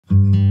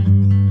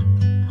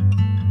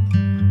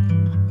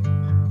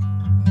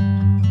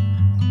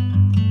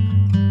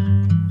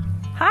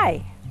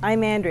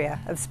I'm Andrea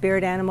of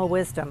Spirit Animal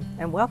Wisdom,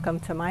 and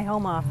welcome to my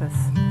home office.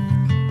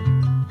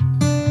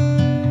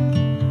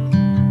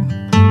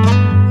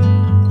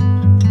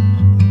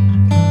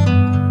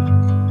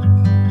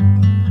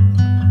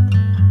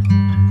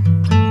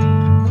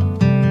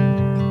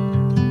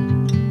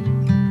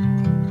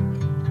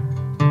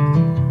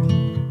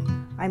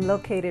 I'm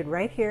located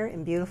right here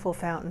in beautiful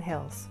Fountain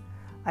Hills.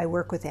 I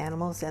work with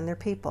animals and their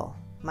people.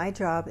 My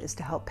job is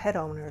to help pet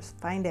owners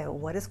find out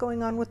what is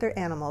going on with their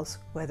animals,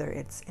 whether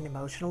it's an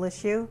emotional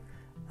issue,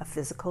 a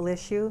physical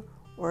issue,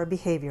 or a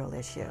behavioral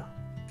issue.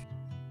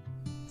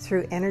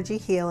 Through energy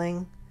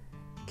healing,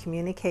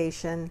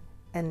 communication,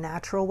 and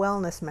natural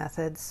wellness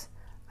methods,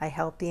 I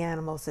help the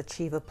animals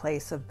achieve a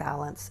place of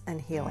balance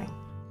and healing.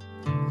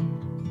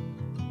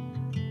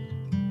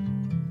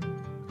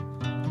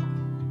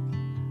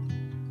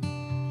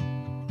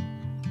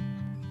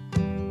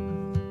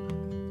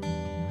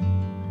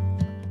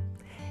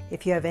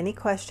 If you have any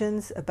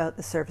questions about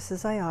the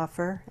services I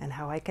offer and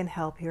how I can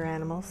help your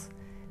animals,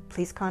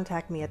 please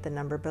contact me at the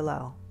number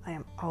below. I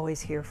am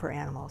always here for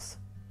animals.